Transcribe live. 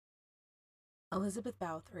Elizabeth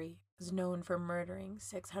Bathory was known for murdering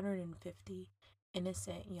 650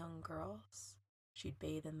 innocent young girls. She'd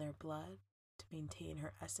bathe in their blood to maintain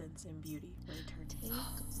her essence and beauty for eternity. Take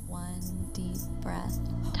one deep breath.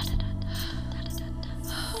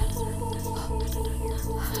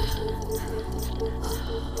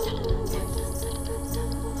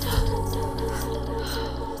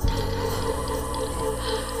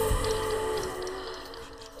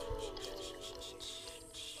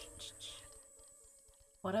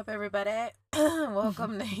 What up, everybody?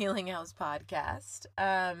 Welcome to Healing House Podcast.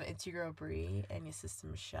 It's your girl Bree and your sister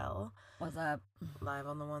Michelle. What's up? Live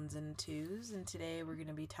on the ones and twos, and today we're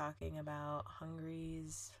gonna be talking about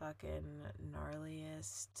Hungary's fucking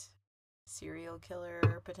gnarliest serial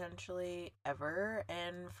killer potentially ever,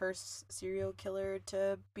 and first serial killer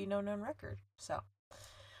to be known on record. So,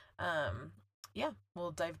 yeah,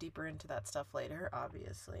 we'll dive deeper into that stuff later,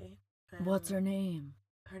 obviously. What's her name?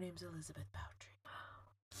 Her name's Elizabeth Bathory.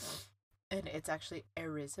 And it's actually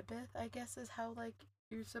Elizabeth, I guess, is how, like,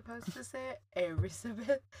 you're supposed to say it.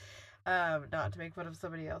 Elizabeth. Not to make fun of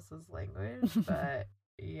somebody else's language, but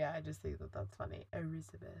yeah, I just think that that's funny.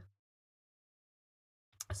 Elizabeth.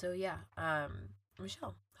 So, yeah,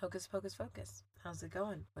 Michelle, Hocus Pocus Focus. How's it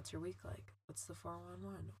going? What's your week like? What's the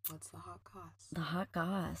 411? What's the hot goss? The hot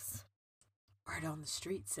goss. Word on the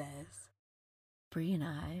street says. Bree and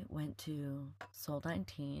I went to Soul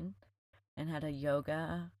 19 and had a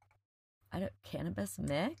yoga, cannabis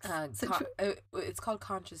mix? It's called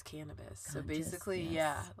conscious cannabis. So basically, yes.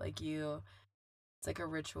 yeah, like it's like a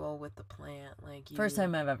ritual with the plant. Like First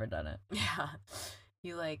time I've ever done it. Yeah.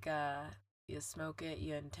 You you smoke it,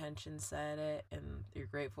 you intention set it, and you're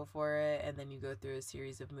grateful for it, and then you go through a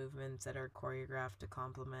series of movements that are choreographed to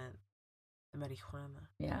complement the marijuana.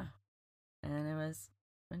 Yeah. And it was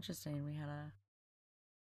interesting. We had a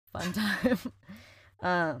fun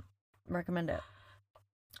time. Recommend it.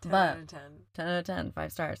 10 out of 10. 10 out of 10,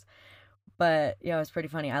 5 stars. But yeah, it was pretty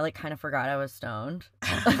funny. I kind of forgot I was stoned.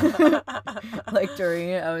 During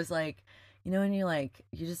it, I was like, when you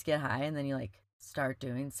just get high and then you start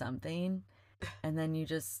doing something, and then you're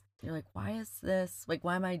like, why is this,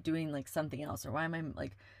 why am I doing something else, or why am I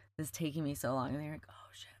this taking me so long? And then you're like, oh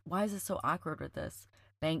shit, why is this so awkward with this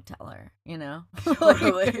bank teller,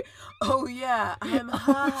 Totally. Oh yeah, I'm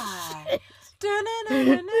high. Shit,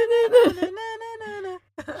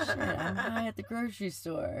 I'm high at the grocery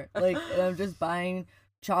store. And I'm just buying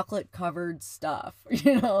chocolate covered stuff. It's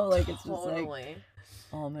just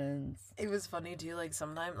almonds. It was funny too,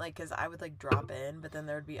 sometimes, because I would drop in, but then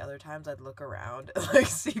there would be other times I'd look around and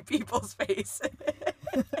see people's faces.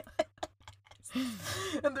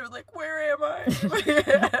 And they're like, where am I?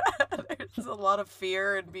 There's a lot of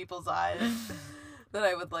fear in people's eyes that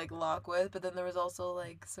I would lock with, but then there was also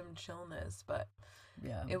some chillness, but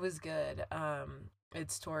yeah, it was good.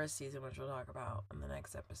 It's Taurus season, which we'll talk about in the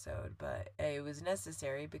next episode, but it was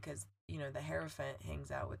necessary because the Hierophant hangs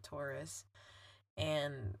out with Taurus,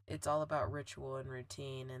 and it's all about ritual and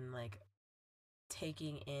routine and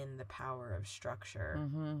taking in the power of structure.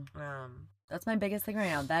 Mm-hmm. That's my biggest thing right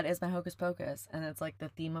now. That is my Hocus Pocus, and it's the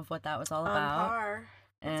theme of what that was all about. Par.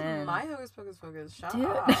 That's my Hocus Pocus Focus. Shut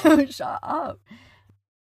up. Shut up.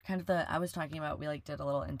 Kind of I was talking about, we did a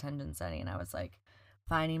little intention setting, and I was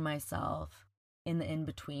finding myself in the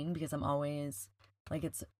in-between, because I'm always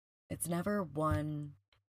it's never one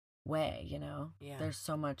way, Yeah. There's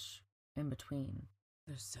so much in between.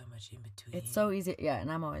 There's so much in between. It's so easy. Yeah.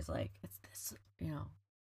 And I'm always it's this,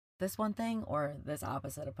 this one thing or this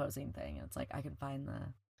opposite opposing thing. And it's I can find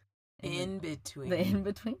the in between. The in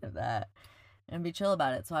between of that and be chill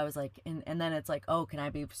about it. So I was and then it's oh, can I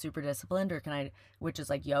be super disciplined, or can I, which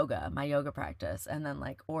is yoga, my yoga practice. And then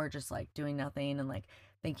or just doing nothing and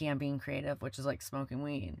thinking I'm being creative, which is smoking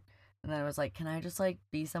weed. And then I was can I just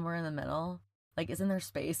be somewhere in the middle? Isn't there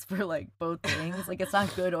space for both things? It's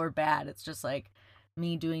not good or bad. It's just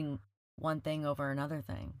me doing one thing over another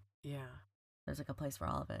thing. Yeah. There's a place for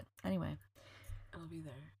all of it. Anyway. It'll be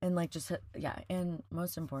there. And yeah. And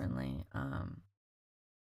most importantly,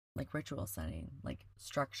 ritual setting,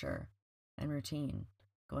 structure and routine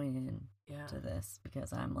going in to this,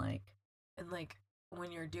 because I'm and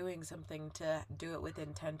when you're doing something, to do it with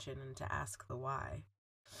intention and to ask the why,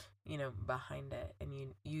 behind it,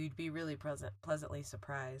 and you'd be really pleasantly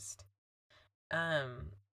surprised.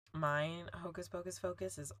 Mine Hocus Pocus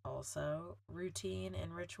Focus is also routine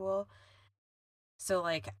and ritual. So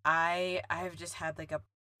I have just had a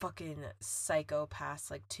fucking psycho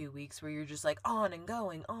past 2 weeks where you're just on and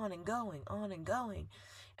going, on and going, on and going.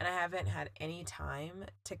 And I haven't had any time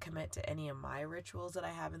to commit to any of my rituals that I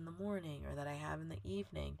have in the morning or that I have in the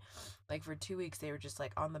evening. Like for 2 weeks, they were just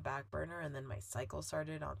like on the back burner, and then my cycle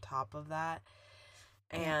started on top of that.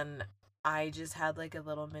 And I just had like a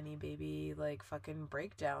little mini baby like fucking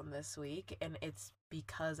breakdown this week, and it's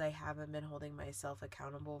because I haven't been holding myself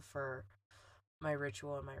accountable for my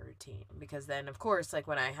ritual and my routine. Because then of course, like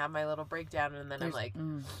when I have my little breakdown and then I'm like,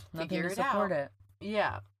 nothing figure to it support out. it.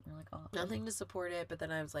 Yeah. You're like, oh. Nothing to support it, but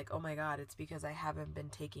then I was like, oh my god, it's because I haven't been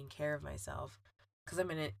taking care of myself. Because I'm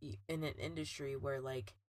in an industry where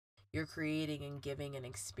like you're creating and giving an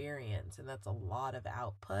experience, and that's a lot of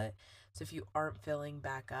output. So if you aren't filling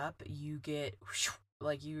back up, you get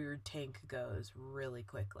like your tank goes really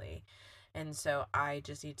quickly. And so I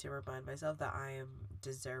just need to remind myself that I am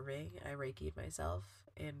deserving. I Reiki'd myself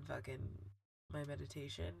in fucking my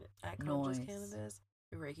meditation at Conscious Nice. Cannabis.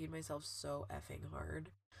 I Reiki'd myself so effing hard.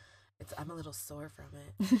 I'm a little sore from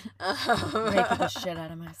it. Reiki the shit out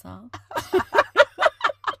of myself.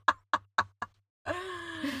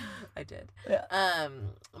 I did. Yeah.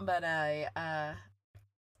 But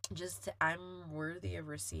I'm worthy of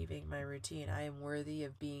receiving my routine. I am worthy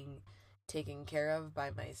of being taken care of by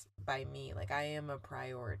me. Like I am a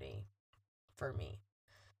priority for me.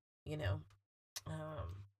 You know?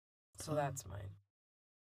 So that's mine.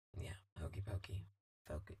 Yeah, hokey pokey.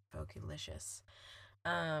 Fokey-licious.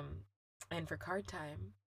 And for card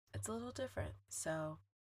time, it's a little different. So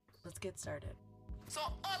let's get started. So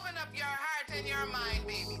open up your heart and your mind,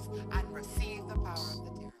 babies, and receive the power of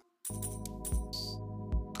the tarot.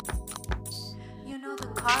 You know the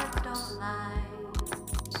cards don't lie,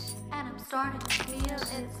 and I'm starting to feel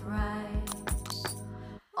it's right.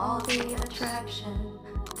 All the attraction,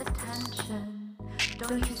 the tension.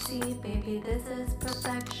 Don't you see, baby, this is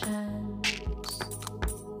perfection.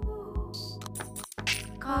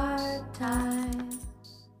 Card time.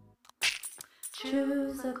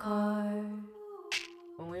 Choose a card.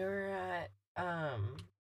 When we were at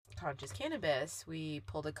Conscious Cannabis, we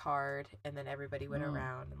pulled a card, and then everybody went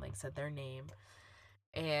around and like said their name,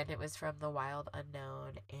 and it was from the Wild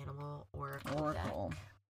Unknown Animal Oracle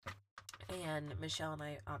deck. And Michelle and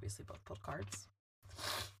I obviously both pulled cards.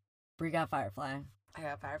 Bree got Firefly. I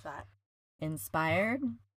got Firefly. Inspired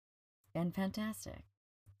and fantastic.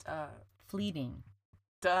 Fleeting.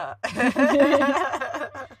 Duh.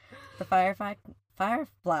 The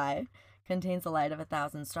Firefly contains the light of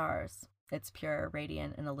 1,000 stars. It's pure,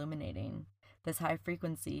 radiant, and illuminating. This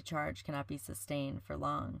high-frequency charge cannot be sustained for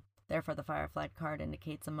long. Therefore, the Firefly card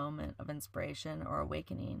indicates a moment of inspiration or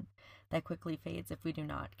awakening that quickly fades if we do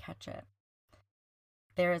not catch it.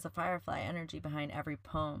 There is a Firefly energy behind every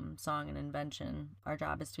poem, song, and invention. Our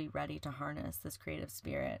job is to be ready to harness this creative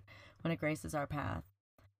spirit when it graces our path.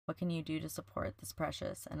 What can you do to support this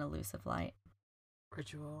precious and elusive light?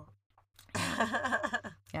 Ritual.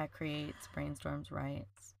 Yeah, creates, brainstorms,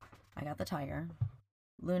 writes. I got the Tiger.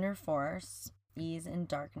 Lunar force, ease in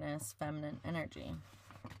darkness, feminine energy.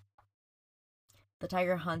 The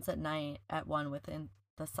Tiger hunts at night at one within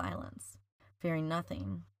the silence. Fearing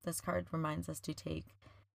nothing, this card reminds us to take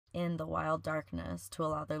in the wild darkness to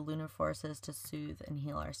allow their lunar forces to soothe and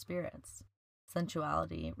heal our spirits.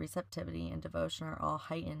 Sensuality, receptivity, and devotion are all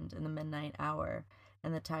heightened in the midnight hour,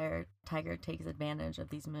 and the tiger takes advantage of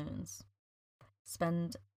these moons.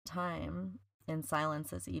 Spend time in silence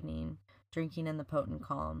this evening, drinking in the potent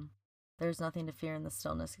calm. There is nothing to fear in the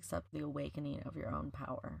stillness except the awakening of your own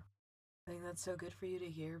power. I think that's so good for you to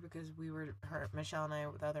hear, because Michelle and I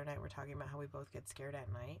the other night were talking about how we both get scared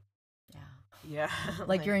at night. Yeah. Yeah.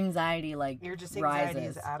 Like your anxiety, like, your just anxiety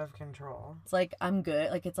rises. is out of control. It's like, I'm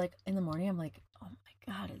good. Like, it's like in the morning, I'm like, oh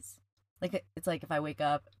my God, it's like if I wake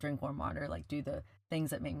up, drink warm water, like do the things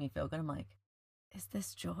that make me feel good, I'm like, is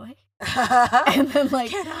this joy? And then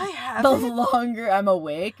like, can I have the it? longer I'm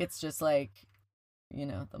awake, it's just like,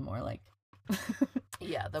 the more like,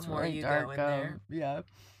 yeah, the it's more really you dark, go in there. Yeah.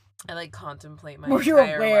 I like contemplate my More you're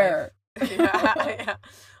entire aware. life. Yeah.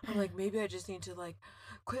 I'm like, maybe I just need to like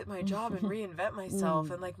quit my job and reinvent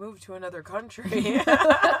myself and like move to another country.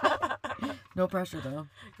 No pressure though.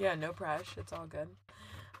 Yeah, no pressure. It's all good.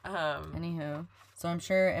 Anywho, so I'm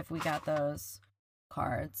sure if we got those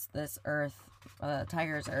cards, this Earth,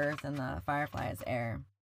 Tiger's Earth and the Firefly is air,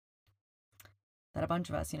 that a bunch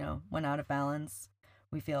of us, went out of balance.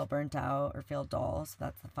 We feel burnt out or feel dull, so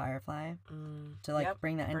that's the Firefly. To like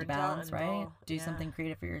bring that into Burnt out balance, and right? dull, Do yeah. something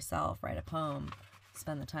creative for yourself, write a poem,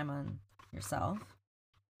 spend the time on yourself.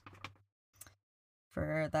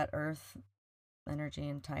 For that Earth energy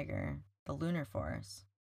and Tiger, the lunar force,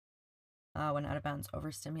 when out of bounds,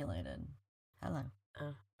 overstimulated. Hello.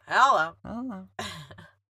 Hello. Hello.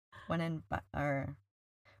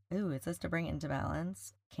 Ooh, it says to bring it into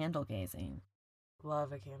balance, candle gazing.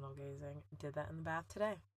 Love a candle gazing. Did that in the bath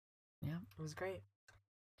today. Yeah. It was great.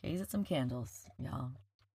 Gaze at some candles, y'all.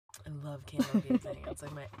 I love candle gazing. It's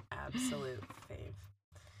like my absolute fave.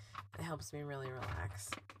 It helps me really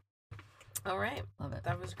relax. All right. Love it.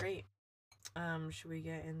 That was great. Should we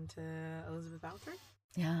get into Elizabeth Bathory?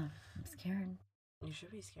 Yeah, I'm scared. You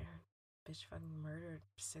should be scared. Bitch fucking murdered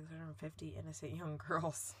 650 innocent young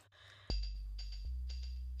girls.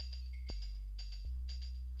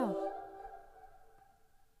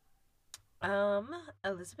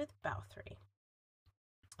 Elizabeth Bathory.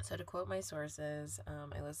 So to quote my sources,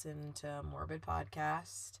 I listened to a Morbid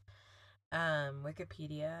Podcast,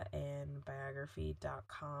 Wikipedia, and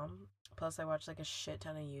biography.com. Plus I watched like a shit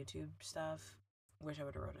ton of YouTube stuff. Wish I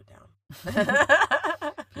would have wrote it down.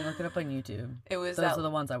 You look it up on YouTube. It was Those are the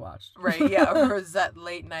ones I watched. Right, yeah. Or was that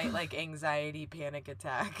late night like anxiety panic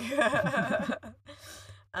attack?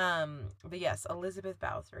 But yes, Elizabeth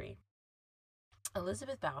Bathory.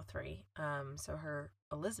 Elizabeth Bathory, so her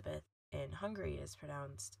Elizabeth in Hungary is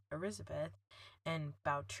pronounced Elizabeth, and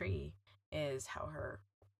Bathory is how her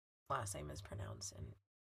last name is pronounced, and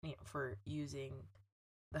for using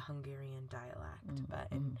the Hungarian dialect. But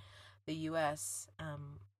in the U.S.,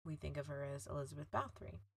 we think of her as Elizabeth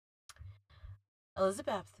Bathory.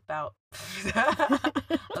 Elizabeth Bathory.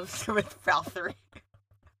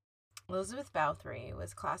 Elizabeth Bathory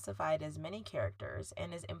was classified as many characters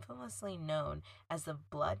and is infamously known as the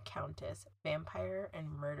Blood Countess, vampire,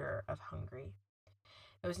 and murderer of Hungary.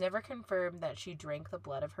 It was never confirmed that she drank the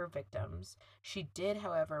blood of her victims. She did,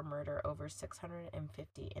 however, murder over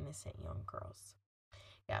 650 innocent young girls.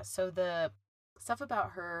 Yeah, so the stuff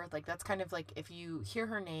about her, like, that's kind of like, if you hear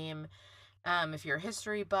her name, if you're a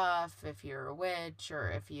history buff, if you're a witch,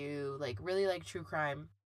 or if you, like, really like true crime,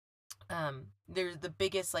 there's the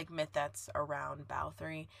biggest like myth that's around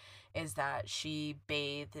Bathory is that she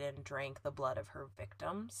bathed and drank the blood of her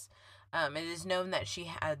victims. It is known that she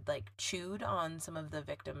had like chewed on some of the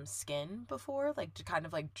victim's skin before, like to kind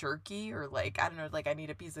of like jerky, or like, I don't know, like I need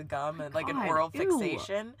a piece of gum and like an oral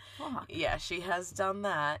fixation. Fuck. Yeah, she has done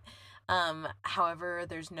that. However,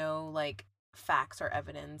 there's no like facts or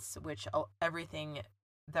evidence, which everything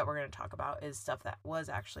that we're going to talk about is stuff that was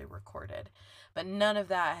actually recorded, but none of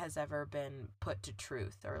that has ever been put to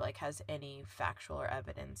truth or like has any factual or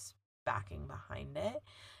evidence backing behind it.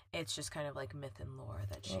 It's just kind of like myth and lore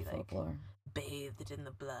that she like bathed in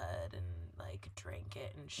the blood and like drank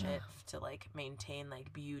it and shit to like maintain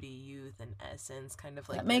like beauty, youth, and essence, kind of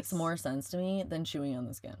like that makes more sense to me than chewing on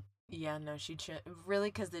the skin. Yeah, no, really,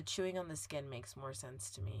 because the chewing on the skin makes more sense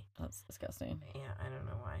to me. That's disgusting. Yeah, I don't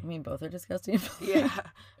know why. I mean, both are disgusting. Yeah,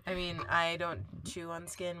 I mean, I don't chew on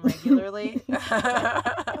skin regularly,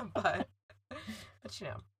 but you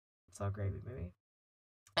know, it's all gravy, baby.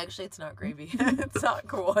 Actually, it's not gravy. It's not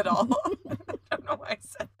cool at all. I don't know why I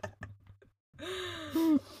said that.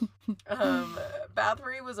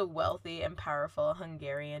 Bathory was a wealthy and powerful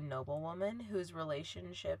Hungarian noblewoman whose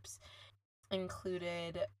relationships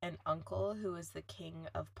included an uncle who was the king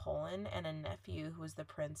of Poland and a nephew who was the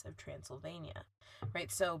prince of Transylvania,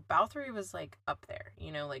 right? So Bathory was like up there,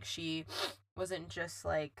 like she wasn't just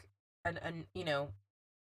like a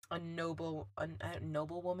noble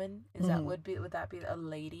woman. Would that be a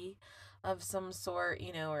lady of some sort,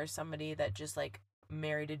 or somebody that just like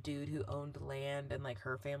married a dude who owned land and like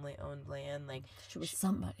her family owned land, like she was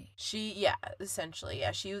somebody. Essentially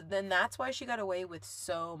then that's why she got away with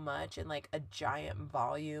so much and like a giant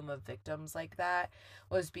volume of victims like that,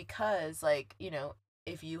 was because like,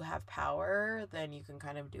 if you have power, then you can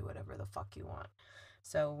kind of do whatever the fuck you want.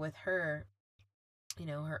 So with her,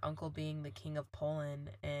 her uncle being the king of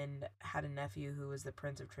Poland and had a nephew who was the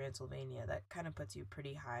prince of Transylvania, that kind of puts you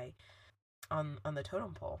pretty high on the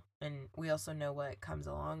totem pole. And we also know what comes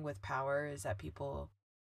along with power is that people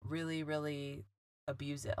really, really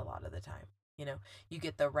abuse it a lot of the time. You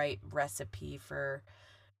get the right recipe for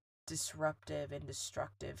disruptive and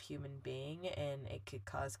destructive human being, and it could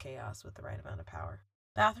cause chaos with the right amount of power.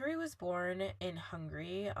 Bathory was born in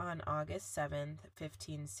Hungary on August 7th,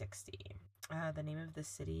 1560. The name of the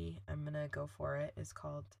city, I'm gonna go for it, is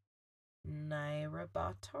called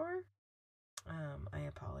Nyírbátor. I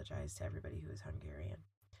apologize to everybody who is Hungarian.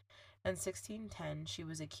 In 1610, she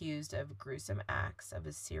was accused of gruesome acts of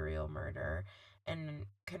a serial murder and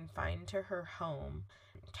confined to her home,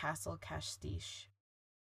 Castle Kastíš.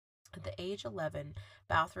 At the age 11,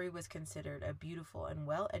 Bathory was considered a beautiful and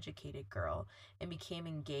well-educated girl and became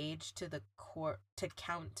engaged to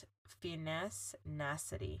Count Ferenc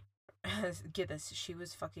Nászai. Get this, she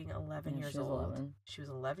was fucking 11 years old. 11. She was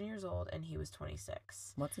 11 years old and he was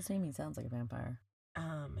 26. What's his name? He sounds like a vampire.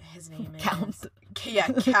 His name is Count.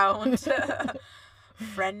 Count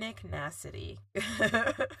Frednik Nassity.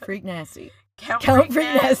 Freak nasty. Count Freak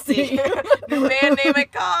Freak Nasty. New band name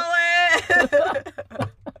at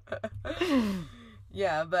Colin.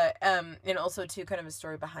 Yeah, but and also too, kind of a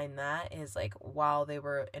story behind that is like while they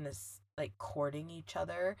were like courting each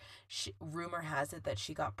other, rumor has it that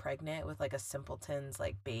she got pregnant with like a simpleton's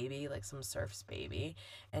like baby, like some serf's baby,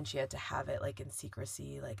 and she had to have it like in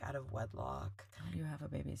secrecy, like out of wedlock. How do you have a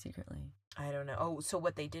baby secretly? I don't know. Oh, so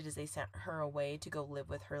what they did is they sent her away to go live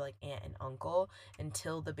with her like aunt and uncle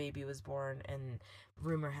until the baby was born, and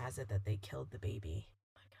rumor has it that they killed the baby.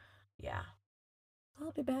 Yeah.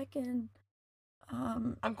 I'll be back in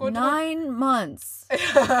I'm going 9 months.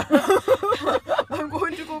 I'm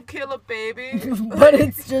going to go kill a baby. But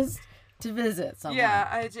it's just to visit someone.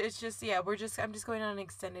 Yeah, it's just I'm just going on an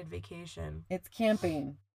extended vacation. It's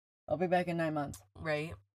camping. I'll be back in 9 months.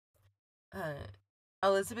 Right.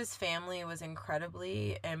 Elizabeth's family was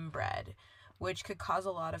incredibly inbred, which could cause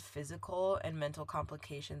a lot of physical and mental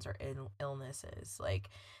complications or illnesses. Like,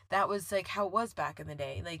 that was, like, how it was back in the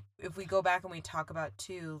day. Like, if we go back and we talk about,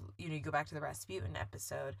 too, you go back to the Rasputin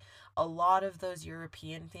episode, a lot of those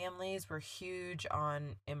European families were huge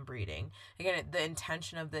on inbreeding. Again, the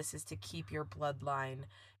intention of this is to keep your bloodline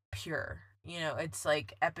pure. It's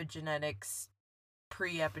like epigenetics,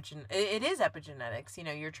 it is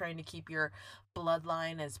epigenetics. You're trying to keep your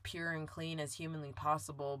bloodline as pure and clean as humanly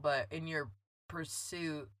possible, but in your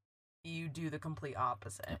pursuit, you do the complete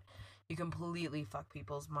opposite. You completely fuck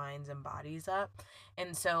people's minds and bodies up.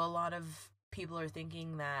 And so a lot of people are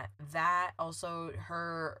thinking that also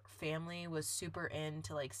her family was super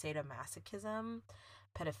into like sadomasochism,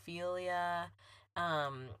 pedophilia,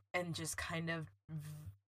 and just kind of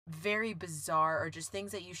very bizarre, or just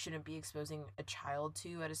things that you shouldn't be exposing a child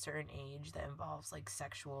to at a certain age that involves like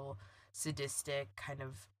sexual, sadistic, kind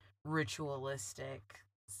of ritualistic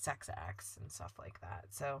sex acts and stuff like that.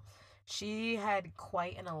 So she had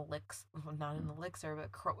quite an elixir, not an elixir,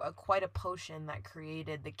 but quite a potion that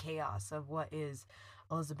created the chaos of what is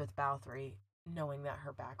Elizabeth Bathory, knowing that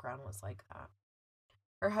her background was like that.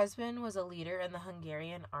 Her husband was a leader in the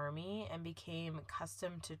Hungarian army and became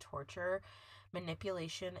accustomed to torture,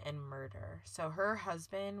 manipulation, and murder. So her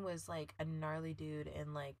husband was like a gnarly dude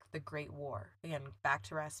in like the Great War. Again, back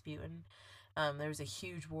to Rasputin. There was a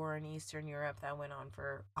huge war in Eastern Europe that went on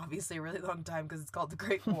for obviously a really long time because it's called the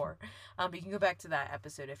Great War. But you can go back to that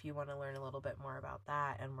episode if you want to learn a little bit more about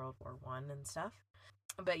that and World War I and stuff.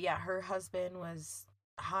 But yeah, her husband was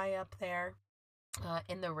high up there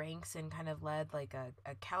in the ranks and kind of led like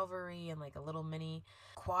a cavalry and like a little mini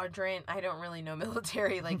quadrant. I don't really know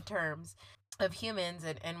military like terms of humans.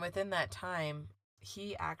 And within that time,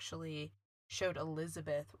 he actually showed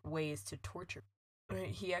Elizabeth ways to torture.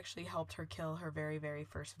 He actually helped her kill her very, very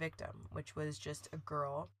first victim, which was just a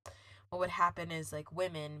girl. What would happen is like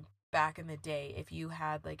women back in the day, if you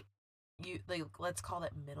had like let's call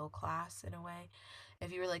it middle class in a way.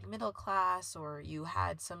 If you were like middle class or you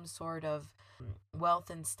had some sort of wealth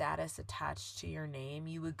and status attached to your name,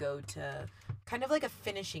 you would go to kind of like a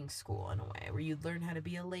finishing school in a way where you'd learn how to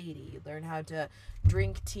be a lady, learn how to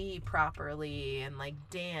drink tea properly and like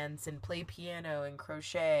dance and play piano and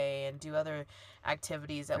crochet and do other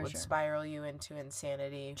activities that would spiral you into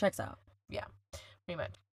insanity. Checks out. Yeah, pretty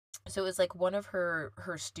much. So it was like one of her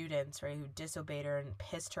students, right, who disobeyed her and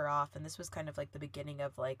pissed her off. And this was kind of like the beginning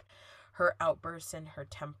of like her outbursts and her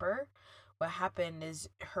temper. What happened is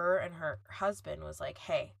her and her husband was like,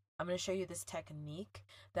 hey, I'm going to show you this technique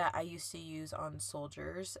that I used to use on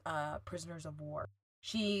soldiers, prisoners of war.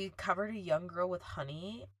 She covered a young girl with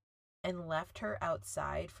honey and left her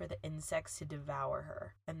outside for the insects to devour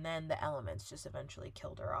her. And then the elements just eventually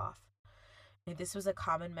killed her off. This was a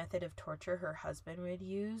common method of torture her husband would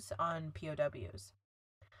use on POWs.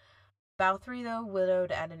 Bathory, though,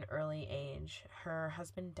 widowed at an early age. Her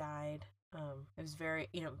husband died. It was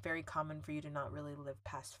very common for you to not really live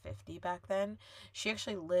past 50 back then. She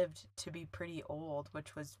actually lived to be pretty old,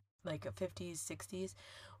 which was like a 50s, 60s,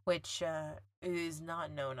 which is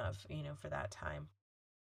not known of, for that time.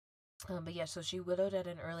 But yeah, so she widowed at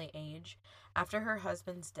an early age. After her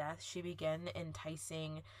husband's death, she began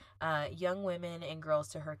enticing young women and girls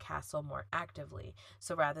to her castle more actively.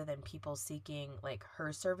 So rather than people seeking like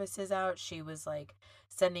her services out, she was like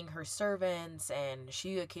sending her servants, and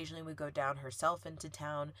she occasionally would go down herself into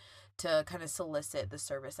town to kind of solicit the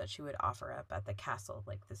service that she would offer up at the castle,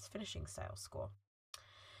 like this finishing style school.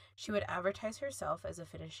 She would advertise herself as a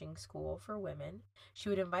finishing school for women. She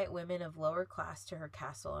would invite women of lower class to her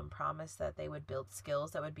castle and promise that they would build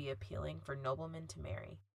skills that would be appealing for noblemen to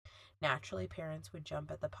marry. Naturally, parents would jump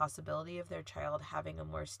at the possibility of their child having a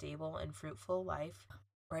more stable and fruitful life,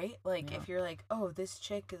 right? Like, Yeah. if you're like, oh, this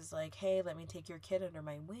chick is like, hey, let me take your kid under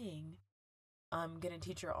my wing. I'm going to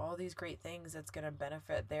teach her all these great things that's going to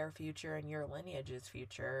benefit their future and your lineage's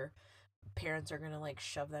future. Parents are going to like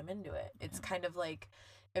shove them into it. It's kind of like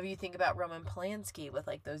if you think about Roman Polanski with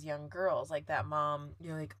like those young girls, like that mom, you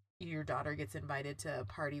know, like your daughter gets invited to a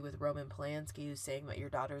party with Roman Polanski who's saying that your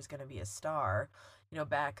daughter is going to be a star. You know,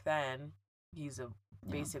 back then he's a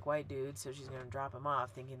basic white dude, so she's going to drop him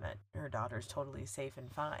off thinking that her daughter's totally safe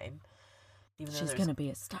and fine. Even though She's going to be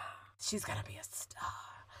a star. She's going to be a star.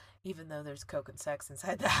 Even though there's coke and sex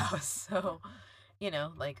inside the house. So, you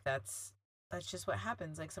know, like that's just what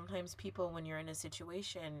happens. Like sometimes people, when you're in a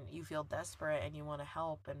situation, you feel desperate and you want to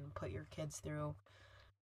help and put your kids through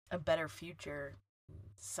a better future.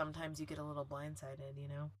 Sometimes you get a little blindsided, you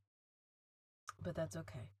know? But that's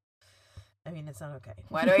okay. I mean, it's not okay.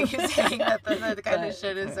 Why do I keep saying that that kind of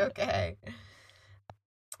shit is okay?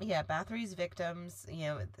 Yeah, Bathory's victims, you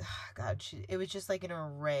know, God, it was just like an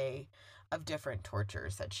array of different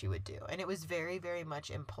tortures that she would do. And it was very, very much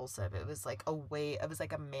impulsive. It was like it was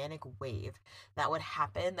like a manic wave that would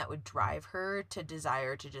happen that would drive her to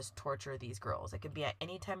desire to just torture these girls. It could be at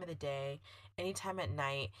any time of the day, any time at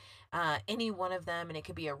night, any one of them, and it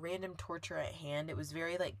could be a random torture at hand. It was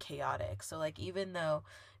very like chaotic. So like even though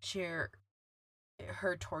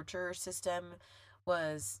her torture system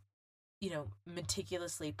was, you know,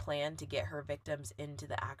 meticulously planned to get her victims into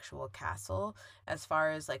the actual castle, as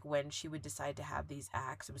far as like when she would decide to have these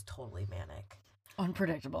acts, it was totally manic.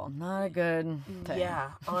 Unpredictable. Not a good thing.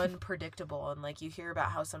 Yeah, unpredictable. And like you hear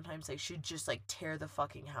about how sometimes like she'd just like tear the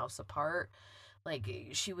fucking house apart. Like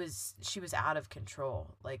she was out of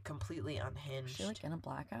control, like completely unhinged. Was she like in a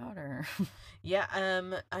blackout or? Yeah,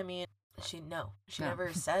 I mean, she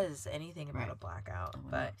never says anything about a blackout,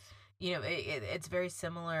 but you know, it's very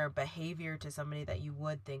similar behavior to somebody that you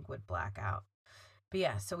would think would black out. But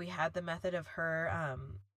yeah, so we had the method of her,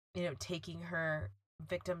 you know, taking her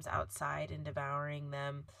victims outside and devouring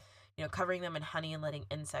them, you know, covering them in honey and letting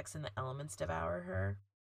insects and the elements devour her.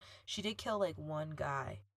 She did kill like one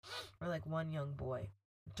guy or like one young boy.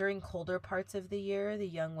 During colder parts of the year, the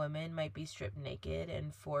young women might be stripped naked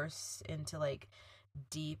and forced into like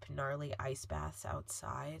deep, gnarly ice baths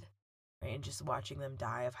outside. Right, and just watching them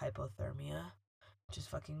die of hypothermia, which is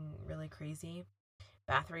fucking really crazy.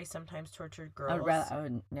 Bathory sometimes tortured girls.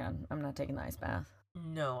 I'm not taking the ice bath.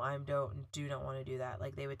 No, I do not want to do that.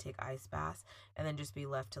 Like they would take ice baths and then just be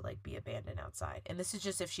left to like be abandoned outside. And this is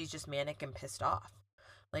just if she's just manic and pissed off.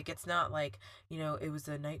 Like it's not like, you know, it was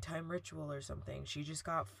a nighttime ritual or something. She just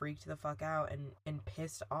got freaked the fuck out and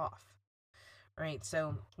pissed off. Right,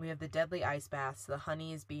 so we have the deadly ice baths. The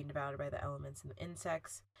honey is being devoured by the elements and the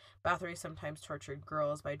insects. Bathory sometimes tortured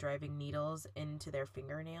girls by driving needles into their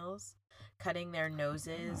fingernails, cutting their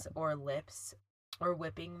noses or lips, or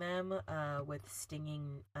whipping them with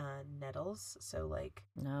stinging nettles. So like,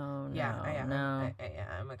 I'm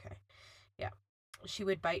okay. Yeah, she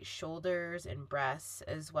would bite shoulders and breasts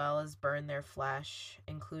as well as burn their flesh,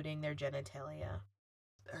 including their genitalia.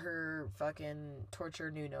 Her fucking torture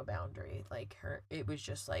knew no boundary. Like it was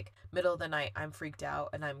just like middle of the night, I'm freaked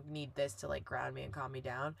out and I need this to like ground me and calm me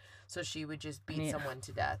down. So she would just beat someone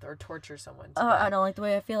to death or torture someone to death. I don't like the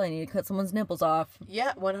way I feel. I need to cut someone's nipples off.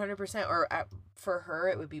 Yeah, 100%. Or for her,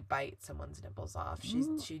 it would be bite someone's nipples off.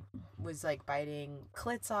 She was like biting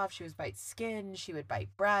clits off. She was bite skin. She would bite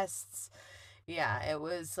breasts. Yeah, it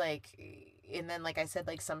was like, and then like I said,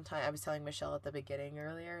 like sometimes I was telling Michelle at the beginning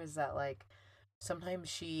earlier is that like sometimes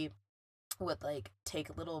she would like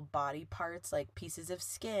take little body parts, like pieces of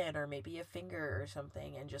skin or maybe a finger or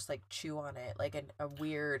something, and just like chew on it, like a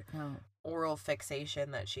weird oral fixation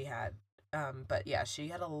that she had. But yeah, she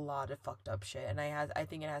had a lot of fucked up shit, and I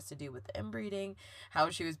think it has to do with the inbreeding, how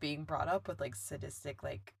she was being brought up with like sadistic,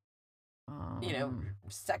 like you know,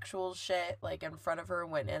 sexual shit like in front of her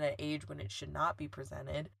when at an age when it should not be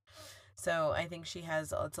presented. So I think she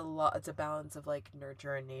has it's a balance of like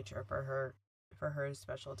nurture and nature for her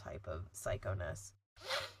special type of psychoness.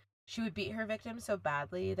 She would beat her victims so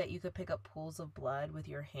badly that you could pick up pools of blood with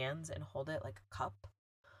your hands and hold it like a cup.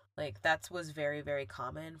 Like that was very, very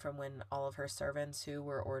common from when all of her servants who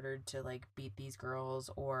were ordered to like beat these girls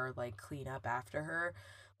or like clean up after her,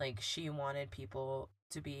 like she wanted people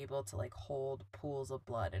to be able to like hold pools of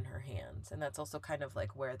blood in her hands. And that's also kind of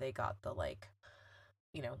like where they got the like,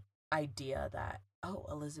 you know, idea that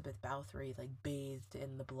Elizabeth Bathory like bathed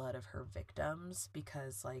in the blood of her victims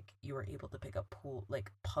because like you were able to pick up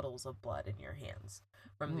puddles of blood in your hands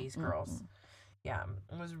from these girls. Yeah,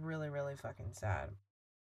 it was really, really fucking sad.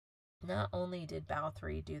 Not only did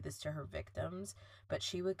Bathory do this to her victims, but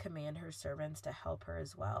she would command her servants to help her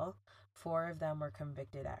as well. 4 of them were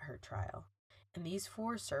convicted at her trial. And these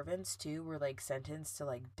 4 servants, too, were, like, sentenced to,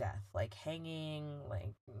 like, death. Like, hanging,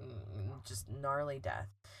 like, just gnarly death.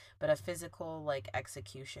 But a physical, like,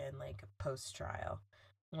 execution, like, post-trial.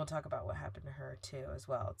 And we'll talk about what happened to her, too, as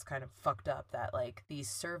well. It's kind of fucked up that, like, these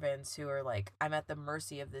servants who are like, I'm at the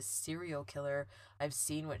mercy of this serial killer, I've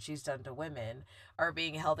seen what she's done to women, are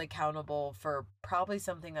being held accountable for probably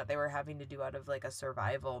something that they were having to do out of, like, a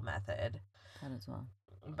survival method. That as well.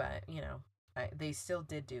 But, you know, they still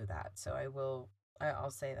did do that, so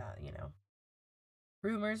I'll say that, you know.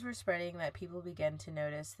 Rumors were spreading that people began to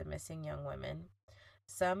notice the missing young women.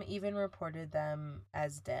 Some even reported them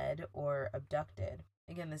as dead or abducted.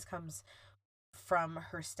 Again, this comes from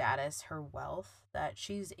her status, her wealth, that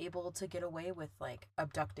she's able to get away with, like,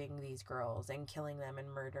 abducting these girls and killing them and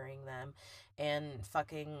murdering them and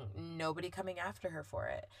fucking nobody coming after her for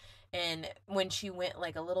it. And when she went,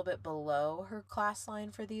 like, a little bit below her class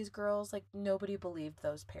line for these girls, like, nobody believed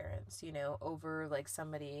those parents, you know, over, like,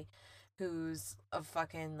 somebody who's a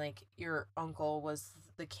fucking, like, your uncle was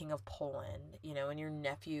the king of Poland, you know, and your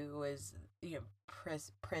nephew was, you know,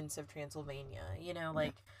 Prince of Transylvania, you know,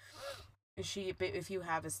 like, if you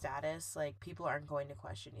have a status, like, people aren't going to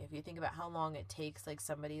question you. If you think about how long it takes, like,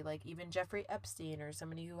 somebody like even Jeffrey Epstein or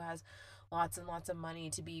somebody who has lots and lots of money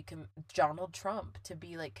to be Donald Trump to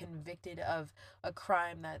be, like, convicted of a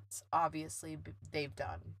crime that's obviously they've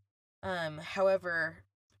done. However,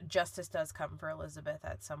 justice does come for Elizabeth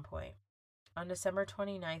at some point. On December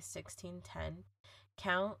 29th, 1610,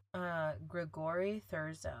 Count Grigory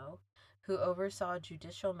Thurzo, who oversaw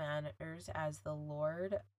judicial matters as the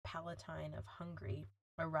Lord Palatine of Hungary,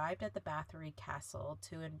 arrived at the Bathory Castle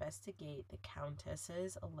to investigate the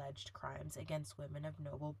Countess's alleged crimes against women of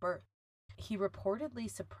noble birth. He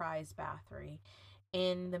reportedly surprised Bathory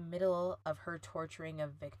in the middle of her torturing a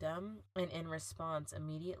victim, and in response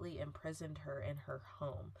immediately imprisoned her in her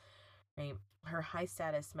home. Right? Her high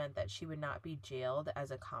status meant that she would not be jailed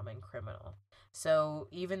as a common criminal. So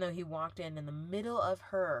even though he walked in the middle of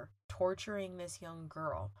her torturing this young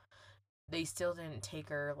girl, they still didn't take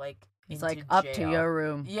her, like, He's into like, up to jail. your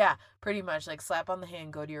room. Yeah, pretty much, like, slap on the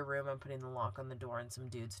hand, go to your room, I'm putting the lock on the door and some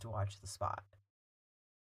dudes to watch the spot.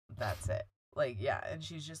 That's it. Like, yeah, and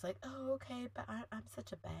she's just like, oh, okay, but I'm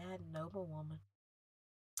such a bad, noble woman.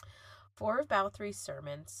 4 of Bathory's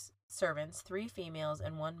servants, 3 females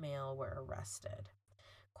and 1 male, were arrested,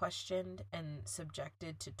 questioned, and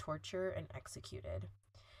subjected to torture and executed.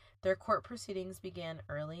 Their court proceedings began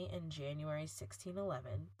early in January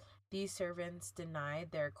 1611. These servants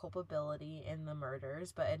denied their culpability in the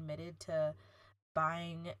murders, but admitted to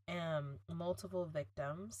buying multiple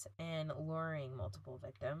victims and luring multiple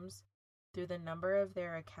victims. Though the number of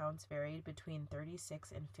their accounts varied between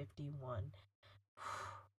 36 and 51.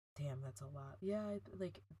 Damn, that's a lot. Yeah,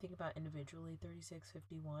 like, think about individually, 36,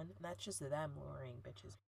 51. And that's just them luring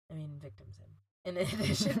bitches. I mean, victims in. In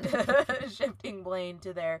addition to shifting blame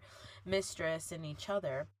to their mistress and each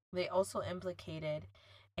other, they also implicated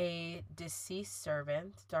a deceased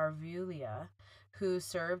servant, Darvulia, who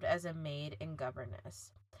served as a maid and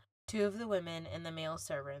governess. 2 of the women and the male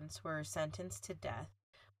servants were sentenced to death,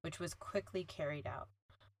 which was quickly carried out.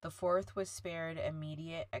 The 4th was spared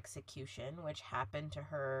immediate execution, which happened to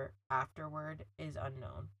her afterward is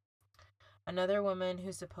unknown. Another woman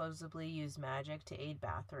who supposedly used magic to aid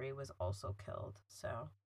Bathory was also killed. So,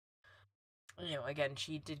 you know, again,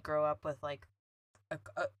 she did grow up with, like,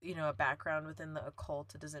 a background within the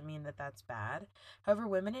occult. It doesn't mean that that's bad. However,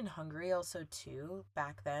 women in Hungary also, too,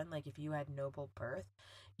 back then, like, if you had noble birth,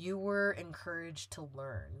 you were encouraged to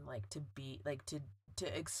learn, like, to be, like, to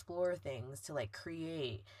explore things, to, like,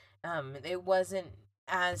 create. It wasn't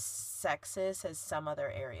as sexist as some other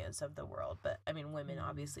areas of the world, but I mean, women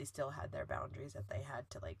obviously still had their boundaries that they had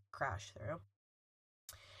to, like, crash through.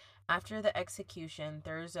 After the execution,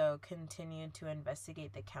 Thurzo continued to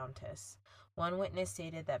investigate the Countess. One witness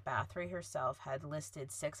stated that Bathory herself had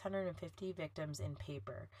listed 650 victims in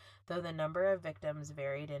paper, though the number of victims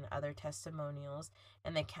varied in other testimonials,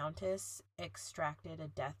 and the Countess extracted a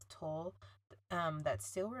death toll that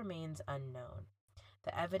still remains unknown.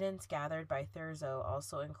 The evidence gathered by Thurzo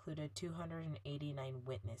also included 289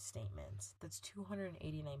 witness statements. That's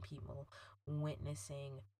 289 people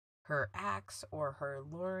witnessing her acts or her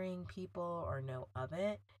luring people or know of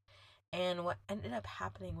it. And what ended up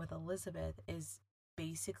happening with Elizabeth is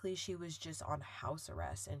basically she was just on house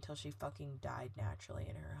arrest until she fucking died naturally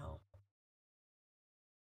in her home.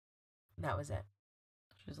 That was it.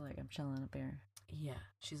 She was like, I'm chilling up here. Yeah,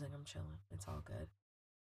 she's like, I'm chilling. It's all good.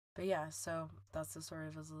 But yeah, so that's the story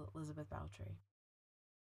of Elizabeth Bathory.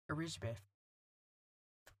 Elizabeth.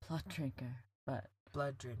 Blood drinker, but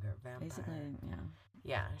Blood drinker, vampire. basically, yeah.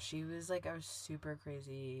 Yeah, she was like a super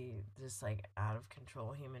crazy, just like out of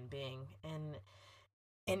control human being. And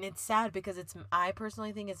it's sad because I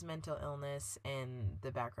personally think it's mental illness and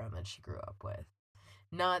the background that she grew up with.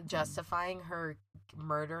 Not justifying her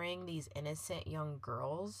murdering these innocent young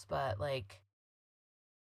girls, but like,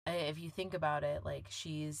 if you think about it, like,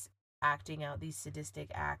 she's acting out these sadistic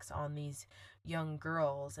acts on these young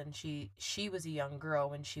girls, and she was a young girl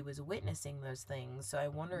when she was witnessing those things. So I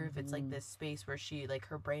wonder if it's like this space where she, like,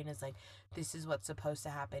 her brain is like, this is what's supposed to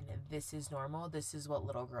happen, this is normal, this is what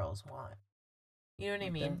little girls want. You know what I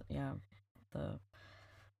mean?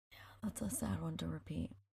 That's a sad one to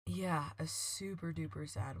repeat. Yeah, a super duper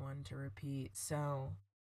sad one to repeat. So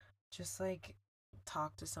just like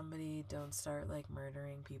talk to somebody, don't start like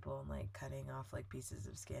murdering people and like cutting off like pieces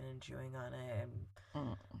of skin and chewing on it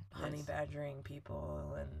and honey badgering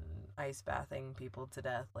people and ice bathing people to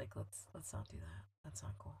death. Like, let's not do that. That's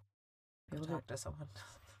not cool. Go talk to someone.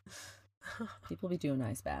 People be doing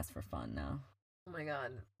ice baths for fun now. Oh my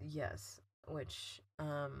god, yes. Which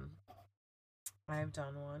I've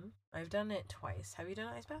done one. I've done it twice. Have you done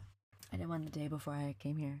an ice bath? I did one the day before I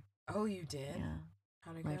came here. Oh, you did? Yeah.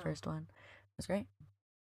 How'd it My go? first one. It was great.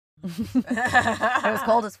 It was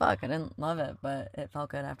cold as fuck. I didn't love it, but it felt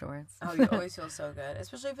good afterwards. Oh, you always feel so good,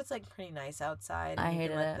 especially if it's like pretty nice outside. I and you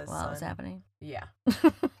hated can let it the while it was sun- happening. Yeah.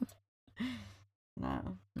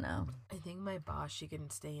 No. I think my boss, she can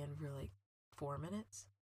stay in for like 4 minutes.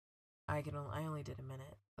 I only did a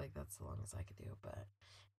minute. Like, that's the longest I could do. But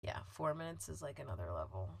yeah, 4 minutes is like another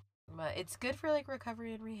level. But it's good for like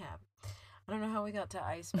recovery and rehab. I don't know how we got to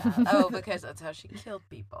ice bath. Oh, because that's how she killed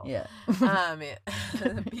people. Yeah.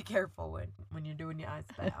 Be careful when you're doing your ice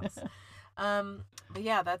baths. But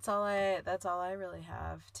yeah, that's all I really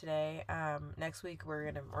have today. Next week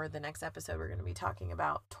the next episode we're gonna be talking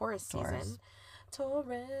about Taurus season.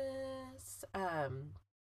 Taurus.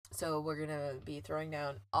 So we're gonna be throwing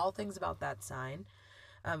down all things about that sign.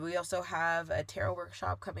 We also have a tarot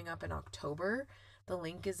workshop coming up in October. The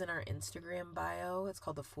link is in our Instagram bio. It's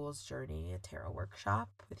called The Fool's Journey, a tarot workshop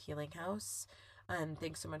with Healing House. And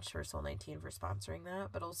thanks so much for Soul 19 for sponsoring that.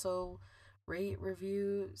 But also rate,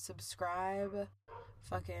 review, subscribe,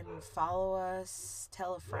 fucking follow us,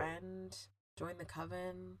 tell a friend, join the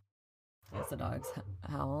coven. Yes, the dogs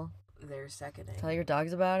howl. They're seconding. Tell your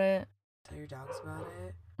dogs about it. Tell your dogs about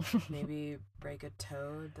it. Maybe break a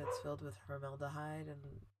toad that's filled with formaldehyde and,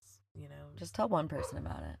 Just tell one person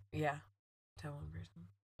about it. yeah. Tell one person.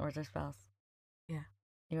 Or their spouse. Yeah.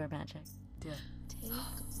 You are magic. Do it. Take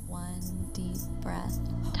one deep breath.